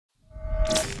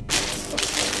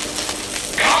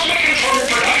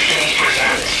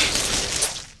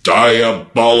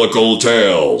Diabolical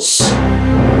Tales.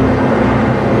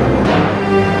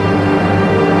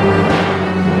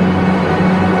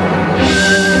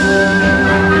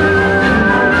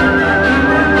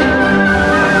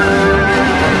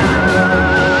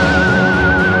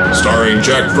 Starring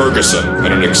Jack Ferguson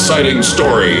and an exciting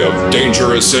story of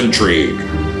dangerous intrigue,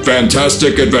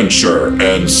 fantastic adventure,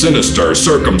 and sinister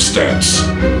circumstance.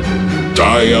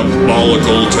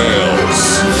 Diabolical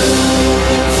Tales.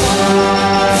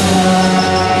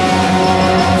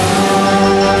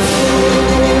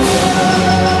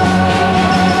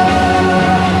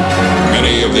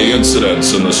 The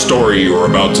incidents in the story you are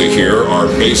about to hear are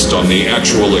based on the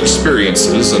actual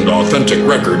experiences and authentic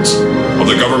records of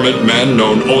the government man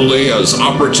known only as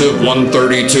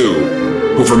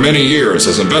Operative-132, who for many years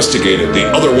has investigated the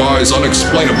otherwise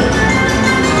unexplainable.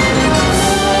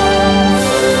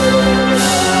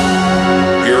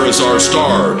 Here is our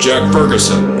star, Jack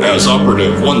Ferguson, as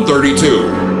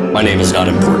Operative-132. My name is not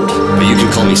important, but you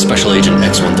can call me Special Agent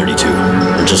X-132,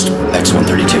 or just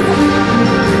X-132.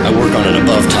 I work on an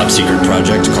above top-secret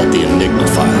project called the Enigma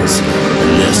Files,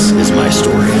 and this is my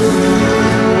story.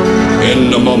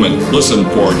 In a moment, listen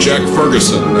for Jack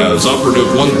Ferguson as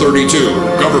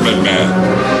Operative-132, Government Man.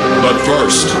 But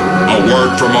first, a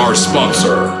word from our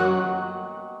sponsor.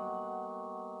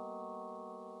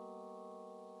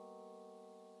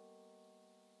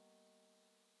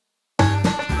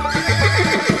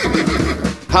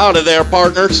 Howdy there,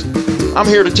 partners. I'm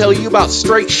here to tell you about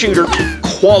straight shooter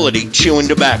quality chewing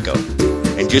tobacco.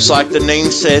 And just like the name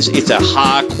says, it's a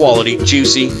high quality,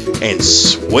 juicy, and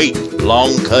sweet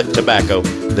long cut tobacco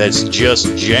that's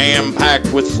just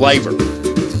jam-packed with flavor.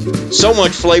 So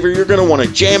much flavor you're going to want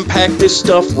to jam-pack this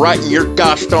stuff right in your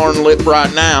gosh darn lip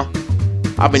right now.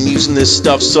 I've been using this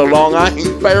stuff so long I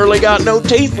ain't barely got no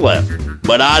teeth left.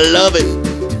 But I love it.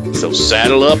 So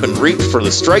saddle up and reach for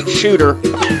the straight shooter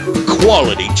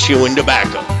quality chewing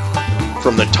tobacco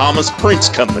from the Thomas Prince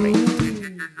Company.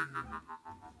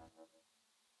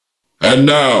 And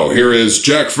now, here is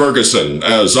Jack Ferguson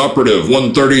as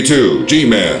Operative-132,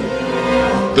 G-Man.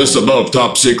 This above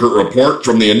top-secret report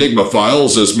from the Enigma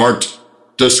Files is marked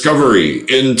Discovery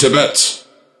in Tibet.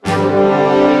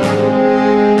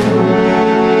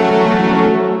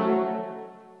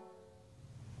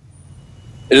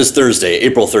 It is Thursday,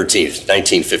 April 13th,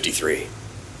 1953.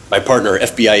 My partner,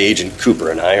 FBI agent Cooper,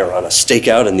 and I are on a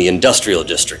stakeout in the industrial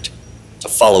district to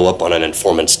follow up on an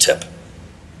informant's tip.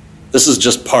 This is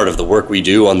just part of the work we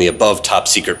do on the above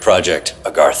top-secret project,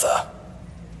 Agartha.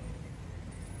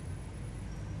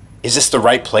 Is this the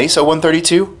right place,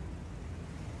 0132?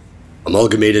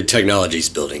 Amalgamated Technologies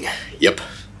Building. Yep.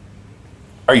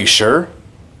 Are you sure?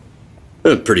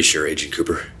 I'm pretty sure, Agent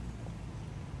Cooper.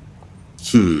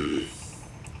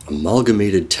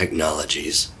 Amalgamated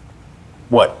Technologies.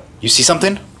 What? You see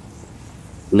something?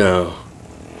 No.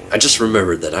 I just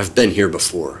remembered that I've been here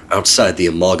before, outside the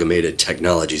Amalgamated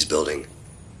Technologies Building.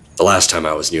 The last time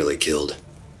I was nearly killed.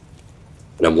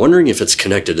 And I'm wondering if it's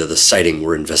connected to the sighting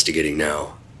we're investigating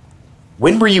now.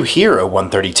 When were you here,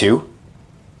 0132?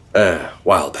 A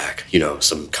while back. You know,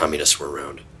 some communists were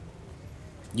around.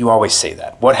 You always say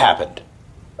that. What happened?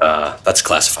 That's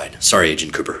classified. Sorry,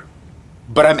 Agent Cooper.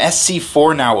 But I'm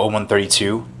SC4 now,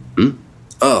 0132.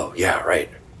 Oh, yeah, right.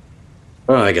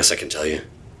 Well, I guess I can tell you.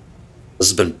 This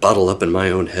has been bottled up in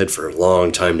my own head for a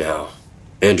long time now.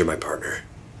 And you're my partner.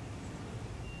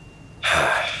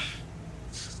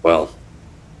 Well,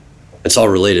 it's all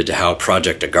related to how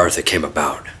Project Agartha came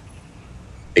about.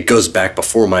 It goes back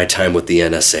before my time with the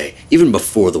NSA, even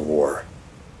before the war.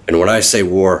 And when I say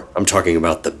war, I'm talking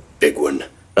about the big one,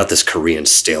 not this Korean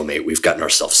stalemate we've gotten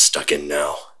ourselves stuck in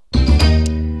now.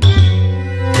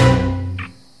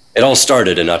 It all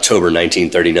started in October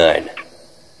 1939.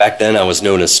 Back then, I was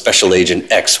known as Special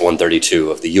Agent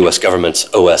X-132 of the U.S.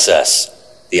 government's OSS,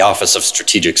 the Office of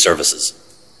Strategic Services.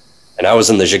 And I was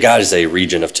in the Zhagaze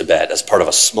region of Tibet as part of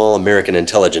a small American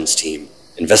intelligence team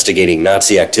investigating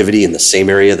Nazi activity in the same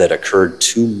area that occurred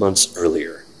 2 months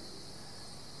earlier.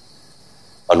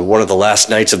 On one of the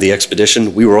last nights of the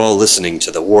expedition, we were all listening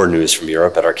to the war news from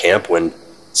Europe at our camp when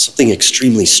something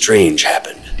extremely strange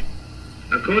happened.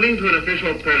 According to an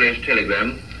official Polish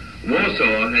telegram,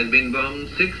 Warsaw has been bombed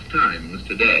 6 times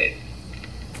today.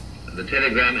 The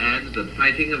telegram adds that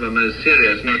fighting of a most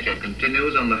serious nature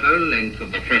continues on the whole length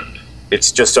of the front.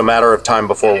 It's just a matter of time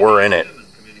before we're in it.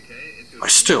 I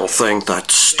still think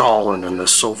that Stalin and the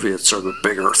Soviets are the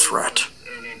bigger threat.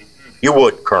 You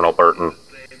would, Colonel Burton.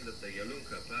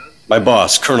 My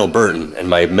boss, Colonel Burton, and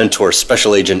my mentor,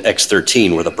 Special Agent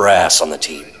X-13, were the brass on the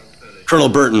team. Colonel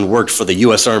Burton worked for the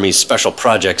U.S. Army's Special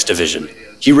Projects Division.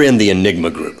 He ran the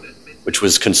Enigma Group. which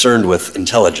was concerned with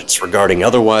intelligence regarding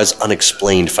otherwise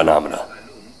unexplained phenomena.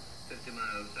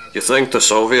 You think the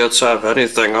Soviets have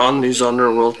anything on these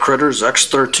underworld critters,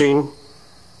 X-13?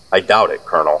 I doubt it,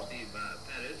 Colonel.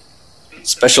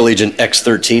 Special Agent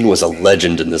X-13 was a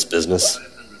legend in this business.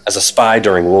 As a spy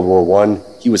during World War I,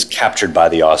 he was captured by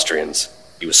the Austrians.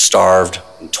 He was starved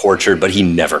and tortured, but he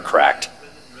never cracked.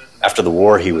 After the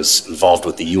war, he was involved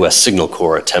with the U.S. Signal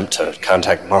Corps attempt to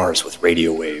contact Mars with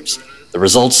radio waves. The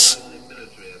results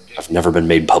have never been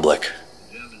made public.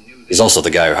 He's also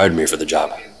the guy who hired me for the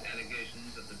job.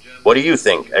 What do you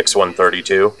think,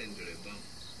 X-132?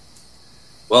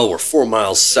 Well, we're 4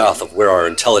 miles south of where our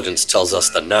intelligence tells us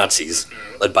the Nazis,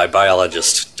 led by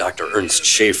biologist Dr. Ernst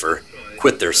Schaefer,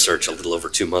 quit their search a little over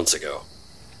 2 months ago.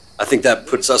 I think that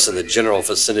puts us in the general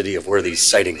vicinity of where these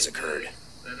sightings occurred.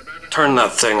 Turn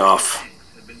that thing off.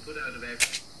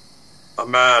 A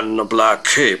man in a black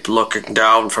cape looking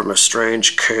down from a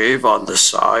strange cave on the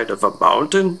side of a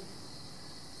mountain?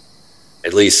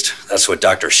 At least, that's what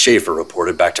Dr. Schaefer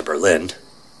reported back to Berlin.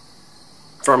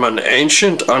 From an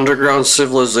ancient underground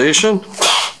civilization?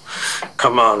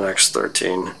 Come on,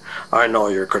 X-13. I know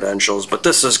your credentials, but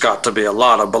this has got to be a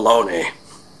lot of baloney.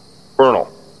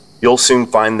 Colonel, you'll soon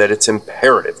find that it's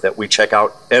imperative that we check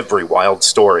out every wild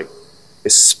story,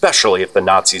 especially if the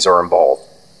Nazis are involved.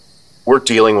 We're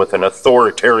dealing with an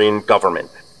authoritarian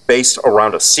government based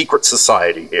around a secret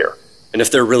society here. And if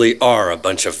there really are a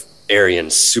bunch of Aryan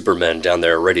supermen down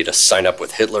there ready to sign up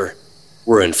with Hitler,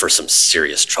 we're in for some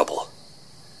serious trouble.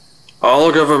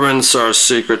 All governments are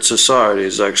secret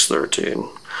societies, X-13.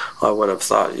 I would have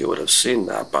thought you would have seen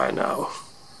that by now.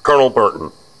 Colonel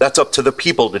Burton, that's up to the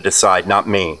people to decide, not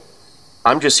me.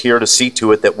 I'm just here to see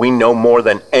to it that we know more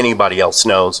than anybody else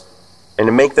knows, and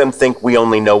to make them think we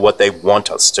only know what they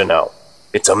want us to know.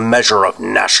 It's a measure of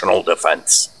national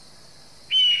defense.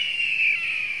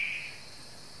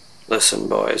 Listen,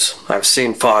 boys, I've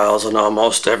seen files on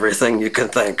almost everything you can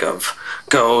think of.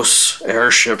 Ghosts,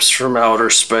 airships from outer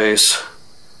space.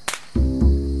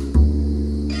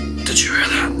 Did you hear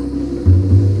that?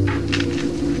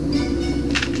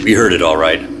 We heard it all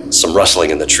right. Some rustling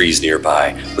in the trees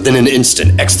nearby. Within an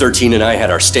instant, X-13 and I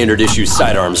had our standard issue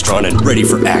sidearms drawn and ready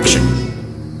for action.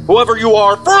 Whoever you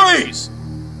are, freeze!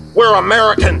 We're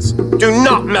Americans. Do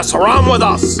not mess around with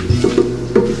us.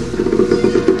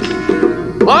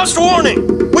 Last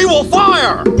warning! We will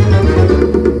fire!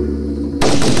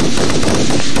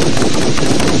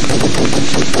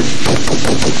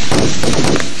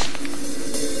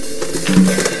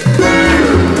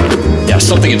 Yeah,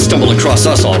 something had stumbled across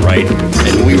us all right,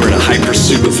 and we were in a high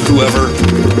pursuit of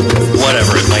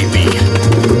whatever it might be.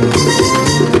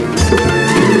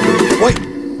 Wait!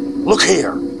 Look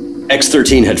here!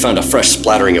 X-13 had found a fresh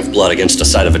splattering of blood against the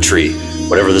side of a tree.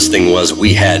 Whatever this thing was,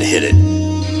 we had hit it.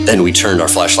 Then we turned our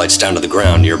flashlights down to the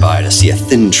ground nearby to see a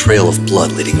thin trail of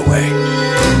blood leading away.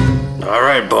 All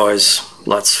right, boys.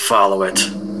 Let's follow it.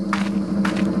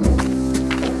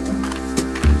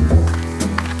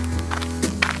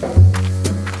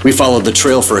 We followed the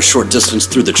trail for a short distance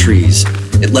through the trees.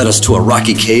 It led us to a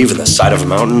rocky cave in the side of a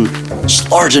mountain, just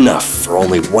large enough for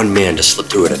only one man to slip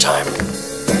through at a time.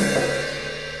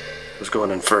 Who's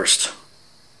going in first?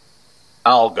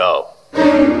 I'll go.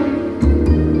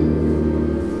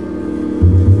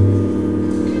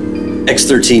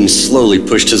 X-13 slowly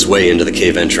pushed his way into the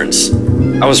cave entrance.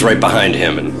 I was right behind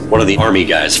him, and one of the army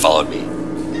guys followed me.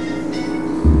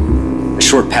 A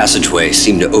short passageway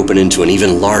seemed to open into an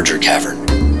even larger cavern,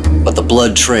 but the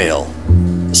blood trail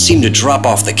seemed to drop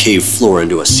off the cave floor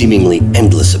into a seemingly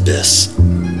endless abyss.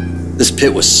 This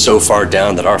pit was so far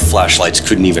down that our flashlights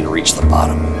couldn't even reach the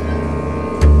bottom.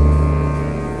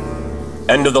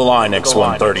 End of the line,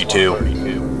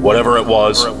 X-132. Whatever it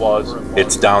was,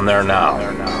 it's down there now.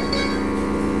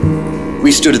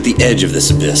 We stood at the edge of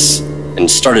this abyss and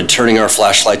started turning our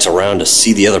flashlights around to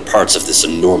see the other parts of this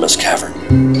enormous cavern.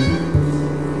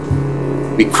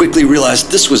 We quickly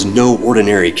realized this was no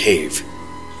ordinary cave.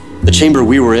 The chamber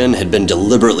we were in had been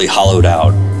deliberately hollowed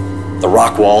out. The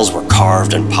rock walls were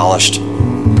carved and polished,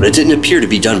 but it didn't appear to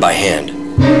be done by hand.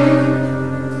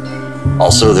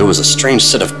 Also, there was a strange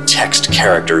set of text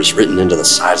characters written into the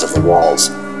sides of the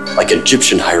walls, like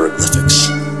Egyptian hieroglyphics.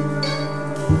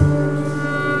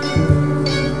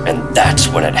 And that's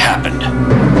when it happened.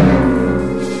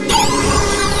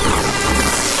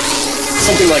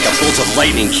 Something like a bolt of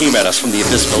lightning came at us from the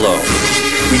abyss below.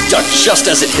 We ducked just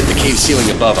as it hit the cave ceiling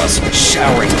above us,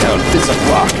 showering down bits of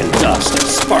rock and dust and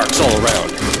sparks all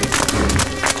around.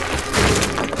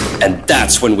 And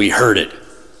that's when we heard it.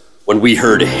 When we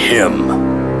heard him.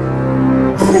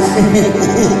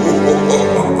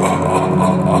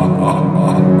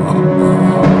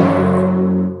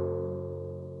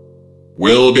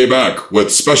 We'll be back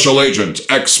with Special Agent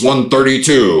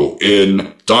X-132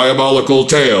 in Diabolical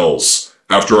Tales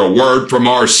after a word from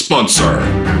our sponsor.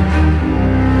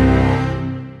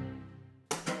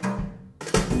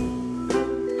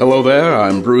 Hello there,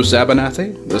 I'm Bruce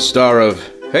Abernathy, the star of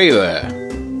Hey There,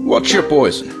 What's Your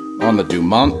Poison on the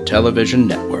Dumont Television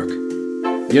Network.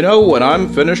 You know, when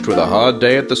I'm finished with a hard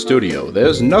day at the studio,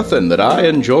 there's nothing that I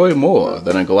enjoy more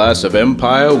than a glass of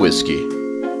Empire whiskey.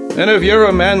 And if you're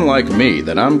a man like me,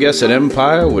 then I'm guessing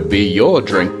Empire would be your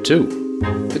drink too.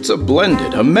 It's a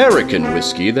blended American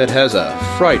whiskey that has a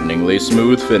frighteningly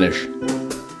smooth finish.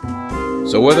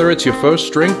 So whether it's your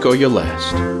first drink or your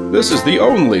last, this is the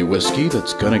only whiskey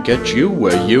that's gonna get you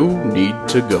where you need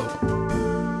to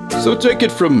go. So take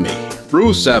it from me,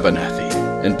 Bruce Abernathy,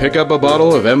 and pick up a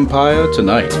bottle of Empire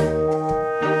tonight.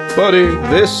 Buddy,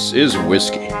 this is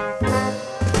whiskey.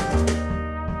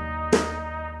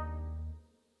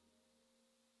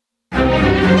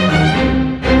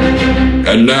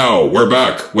 And now, we're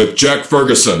back with Jack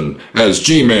Ferguson as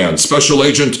G-Man Special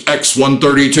Agent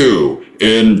X-132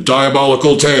 in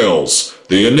Diabolical Tales,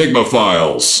 the Enigma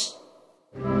Files.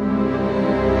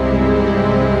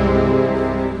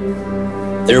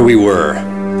 There we were,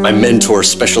 my mentor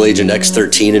Special Agent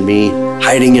X-13 and me,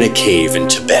 hiding in a cave in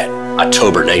Tibet,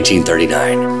 October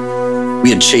 1939. We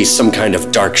had chased some kind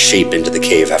of dark shape into the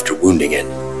cave after wounding it,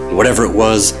 and whatever it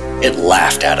was, it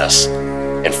laughed at us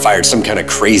and fired some kind of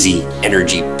crazy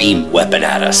energy beam weapon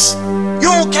at us.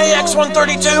 You okay,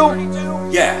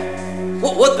 X-132? Yeah.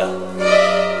 What the?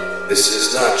 This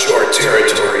is not your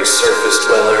territory, surface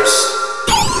dwellers.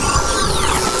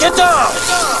 Get down!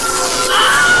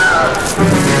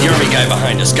 The army guy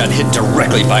behind us got hit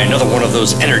directly by another one of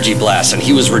those energy blasts, and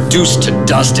he was reduced to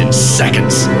dust in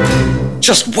seconds.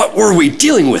 Just what were we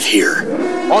dealing with here?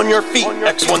 On your feet,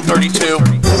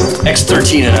 X-132.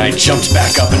 X-13 and I jumped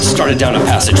back up and started down a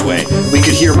passageway. We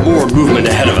could hear more movement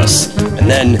ahead of us, and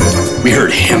then we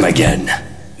heard him again.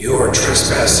 You're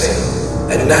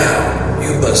trespassing, and now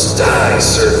you must die,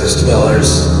 surface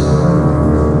dwellers.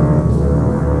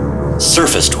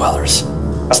 Surface dwellers?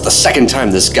 That's the second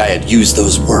time this guy had used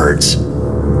those words.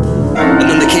 And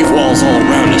then the cave walls all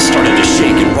around us started to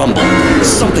shake and rumble.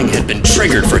 Something had been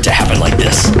triggered for it to happen like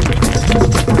this.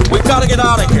 We've got to get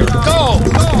out of here. Go!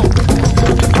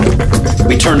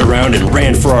 We turned around and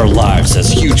ran for our lives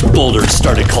as huge boulders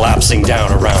started collapsing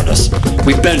down around us.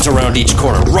 We bent around each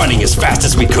corner, running as fast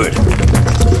as we could.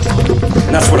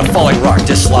 And that's when a falling rock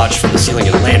dislodged from the ceiling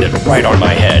and landed right on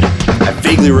my head. I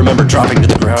vaguely remember dropping to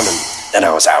the ground, and then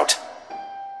I was out.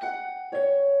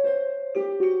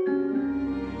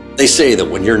 They say that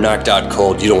when you're knocked out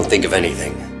cold, you don't think of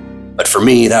anything. But for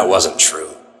me, that wasn't true.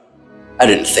 I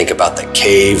didn't think about the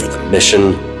cave or the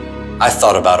mission. I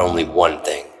thought about only one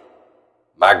thing.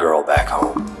 My girl back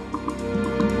home.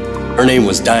 Her name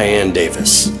was Diane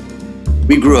Davis.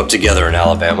 We grew up together in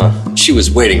Alabama. She was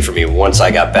waiting for me once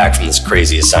I got back from this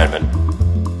crazy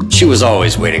assignment. She was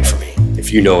always waiting for me,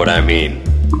 if you know what I mean.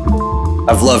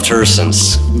 I've loved her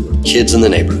since we were kids in the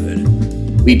neighborhood.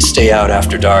 We'd stay out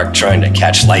after dark trying to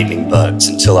catch lightning bugs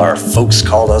until our folks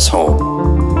called us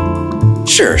home.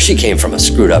 Sure, she came from a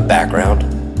screwed up background.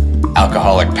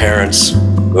 Alcoholic parents,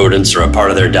 rodents are a part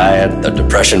of their diet, the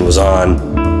depression was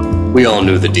on. We all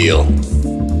knew the deal.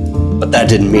 But that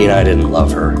didn't mean I didn't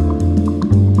love her.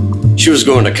 She was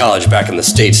going to college back in the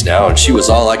States now, and she was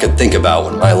all I could think about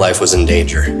when my life was in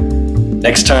danger.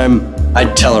 Next time,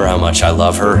 I'd tell her how much I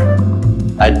love her.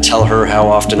 I'd tell her how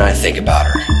often I think about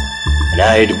her. And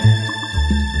I'd...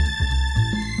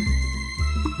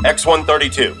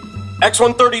 X-132.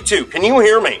 X-132, can you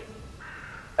hear me?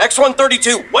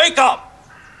 X-132, wake up!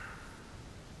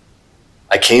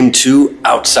 I came to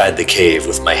outside the cave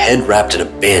with my head wrapped in a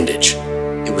bandage.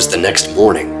 It was the next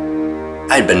morning.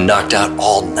 I'd been knocked out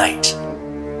all night.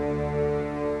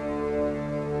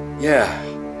 Yeah.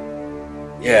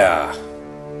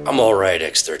 I'm alright,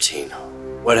 X-13.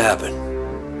 What happened?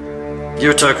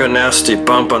 You took a nasty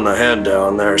bump on the head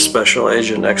down there, Special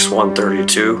Agent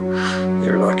X-132.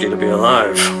 You're lucky to be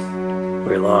alive.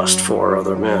 We lost 4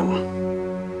 other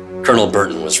men. Colonel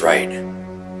Burton was right.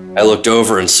 I looked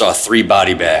over and saw 3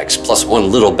 body bags, plus 1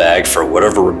 little bag for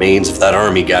whatever remains of that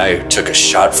army guy who took a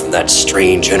shot from that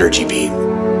strange energy beam.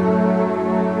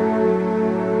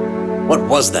 What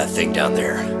was that thing down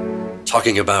there?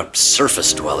 Talking about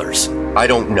surface dwellers. I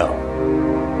don't know.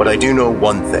 But I do know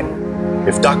one thing.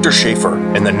 If Dr. Schaefer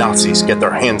and the Nazis get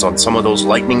their hands on some of those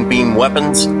lightning beam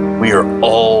weapons, we are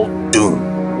all doomed.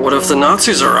 What if the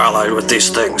Nazis are allied with these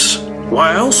things?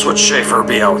 Why else would Schaefer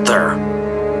be out there?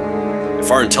 If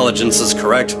our intelligence is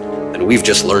correct, then we've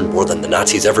just learned more than the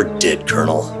Nazis ever did,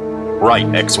 Colonel. right,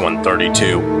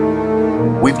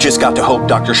 X-132. We've just got to hope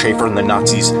Dr. Schaefer and the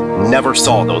Nazis never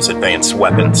saw those advanced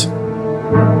weapons.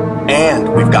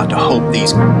 And we've got to hope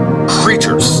these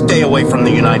creatures stay away from the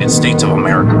United States of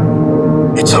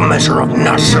America. It's a measure of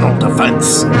national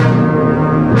defense.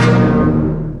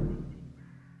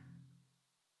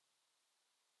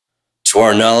 To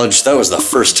our knowledge, that was the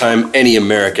first time any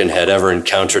American had ever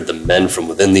encountered the men from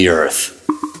within the earth.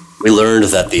 We learned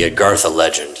that the Agartha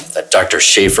legend, that Dr.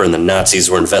 Schaefer and the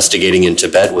Nazis were investigating in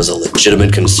Tibet, was a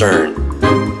legitimate concern,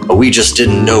 but we just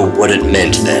didn't know what it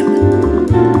meant then.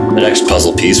 The next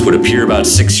puzzle piece would appear about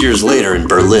 6 years later in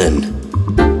Berlin.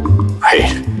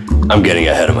 Wait, I'm getting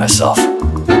ahead of myself.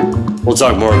 We'll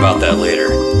talk more about that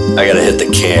later. I gotta hit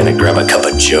the can and grab a cup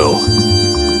of joe.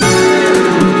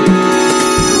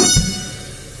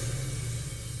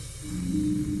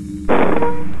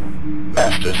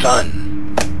 Master Sun.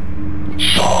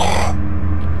 Saul,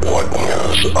 what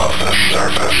news of the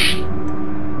surface?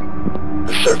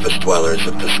 The surface dwellers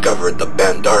have discovered the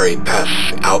Bandari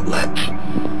Pass outlet.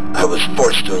 I was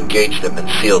forced to engage them and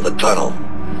seal the tunnel.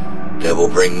 They will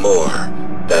bring more.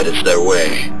 That is their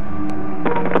way.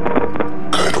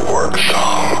 Good work,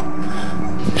 Saul.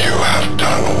 You have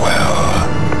done well.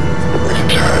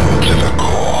 Return to the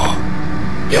core.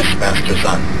 Yes, Master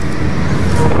Sun.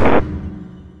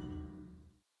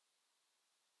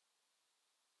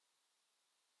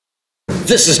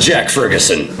 This is Jack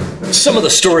Ferguson. Some of the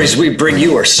stories we bring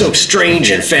you are so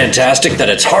strange and fantastic that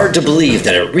it's hard to believe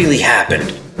that it really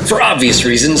happened. For obvious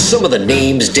reasons, some of the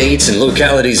names, dates, and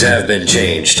localities have been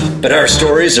changed, but our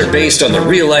stories are based on the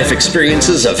real-life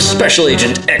experiences of Special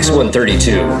Agent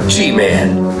X-132,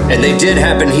 G-Man, and they did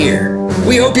happen here.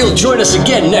 We hope you'll join us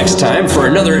again next time for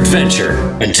another adventure.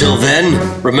 Until then,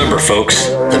 remember folks,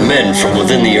 the men from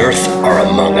within the earth are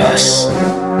among us.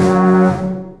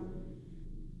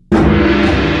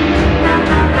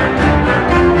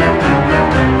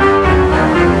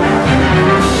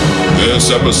 This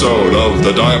episode of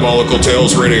the Diabolical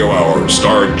Tales Radio Hour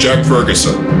starred Jack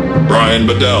Ferguson, Brian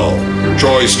Bedell,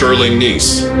 Troy Sterling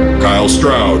Nies, Kyle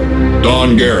Stroud,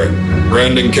 Don Garrett,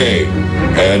 Brandon Kane,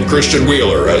 and Christian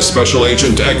Wheeler as Special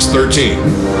Agent X-13.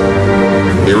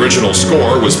 The original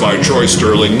score was by Troy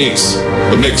Sterling Nies.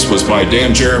 The mix was by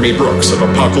Dan Jeremy Brooks of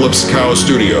Apocalypse Cow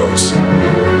Studios.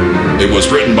 It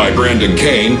was written by Brandon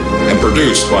Kane and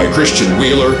produced by Christian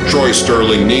Wheeler, Troy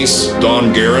Sterling Nies,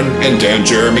 Don Guerin, and Dan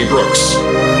Jeremy Brooks.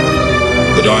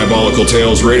 The Diabolical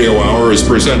Tales Radio Hour is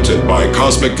presented by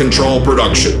Cosmic Control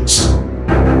Productions.